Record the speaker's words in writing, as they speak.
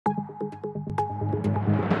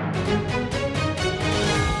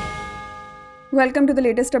Welcome to the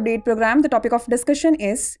latest update program. The topic of discussion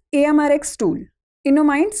is AMRx tool.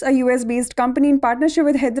 Innominds, a US-based company in partnership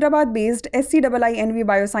with Hyderabad-based SCIINV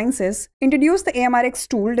Biosciences, introduced the AMRx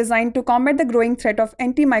tool designed to combat the growing threat of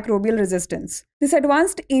antimicrobial resistance. This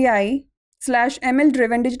advanced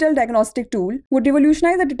AI/ML-driven digital diagnostic tool would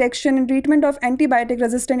revolutionize the detection and treatment of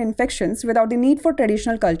antibiotic-resistant infections without the need for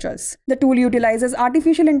traditional cultures. The tool utilizes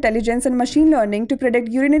artificial intelligence and machine learning to predict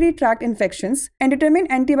urinary tract infections and determine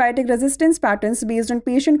antibiotic resistance patterns based on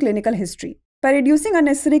patient clinical history. By reducing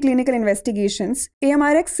unnecessary clinical investigations,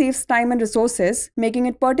 AMRx saves time and resources, making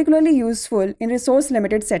it particularly useful in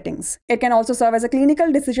resource-limited settings. It can also serve as a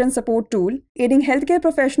clinical decision support tool, aiding healthcare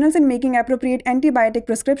professionals in making appropriate antibiotic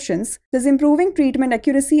prescriptions, thus improving treatment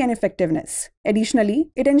accuracy and effectiveness.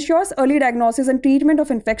 Additionally, it ensures early diagnosis and treatment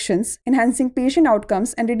of infections, enhancing patient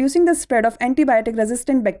outcomes and reducing the spread of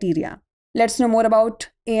antibiotic-resistant bacteria. Let's know more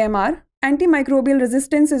about AMR. Antimicrobial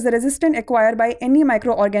resistance is the resistance acquired by any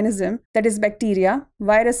microorganism, that is bacteria,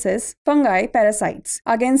 viruses, fungi, parasites,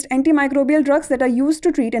 against antimicrobial drugs that are used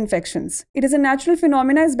to treat infections. It is a natural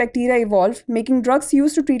phenomenon as bacteria evolve, making drugs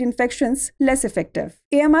used to treat infections less effective.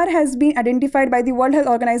 AMR has been identified by the World Health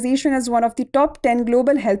Organization as one of the top 10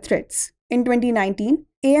 global health threats. In 2019,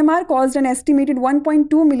 AMR caused an estimated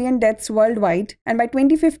 1.2 million deaths worldwide, and by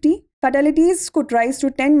 2050, fatalities could rise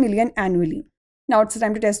to 10 million annually. Now it's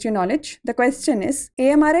time to test your knowledge. The question is,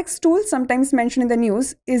 AMRx tool sometimes mentioned in the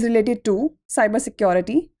news is related to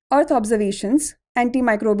cybersecurity, Earth observations,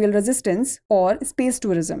 antimicrobial resistance, or space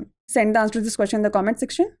tourism. Send the answer to this question in the comment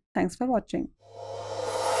section. Thanks for watching.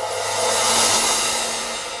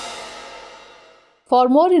 For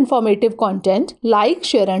more informative content, like,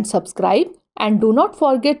 share and subscribe, and do not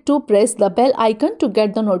forget to press the bell icon to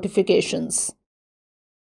get the notifications.